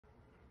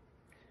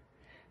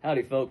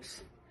Howdy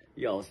folks,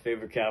 y'all's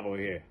favorite cowboy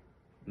here.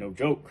 No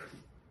joke,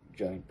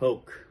 Giant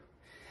Poke.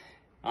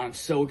 I'm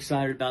so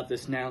excited about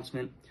this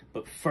announcement,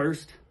 but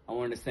first I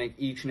want to thank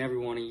each and every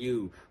one of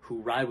you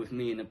who ride with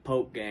me in the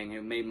Poke gang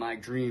and made my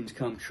dreams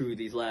come true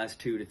these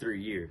last 2 to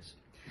 3 years.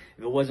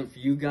 If it wasn't for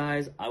you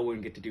guys, I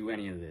wouldn't get to do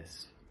any of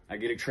this. I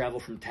get to travel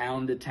from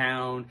town to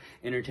town,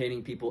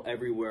 entertaining people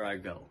everywhere I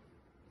go.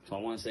 So I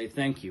want to say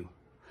thank you.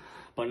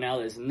 But now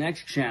this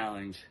next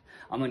challenge,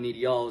 I'm going to need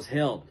y'all's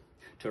help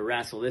to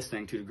wrestle this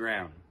thing to the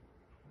ground.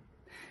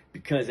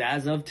 Because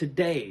as of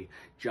today,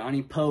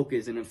 Johnny Poke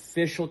is an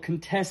official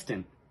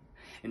contestant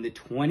in the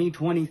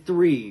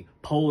 2023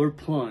 Polar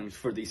Plunge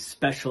for the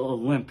Special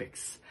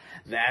Olympics.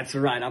 That's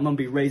right, I'm going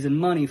to be raising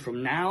money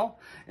from now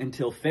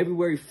until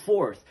February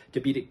 4th to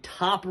be the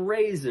top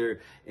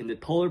raiser in the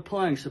Polar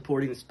Plunge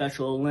supporting the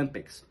Special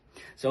Olympics.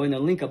 So in the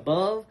link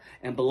above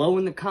and below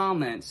in the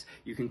comments,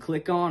 you can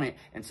click on it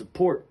and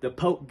support the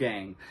Poke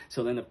Gang.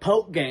 So then the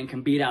Poke Gang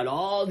can beat out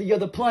all the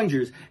other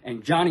plungers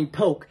and Johnny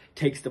Poke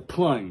takes the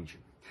plunge.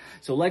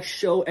 So let's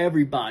show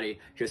everybody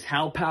just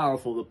how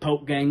powerful the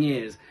Poke Gang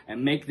is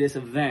and make this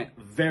event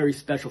very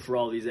special for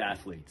all these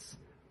athletes.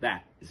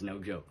 That is no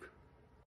joke.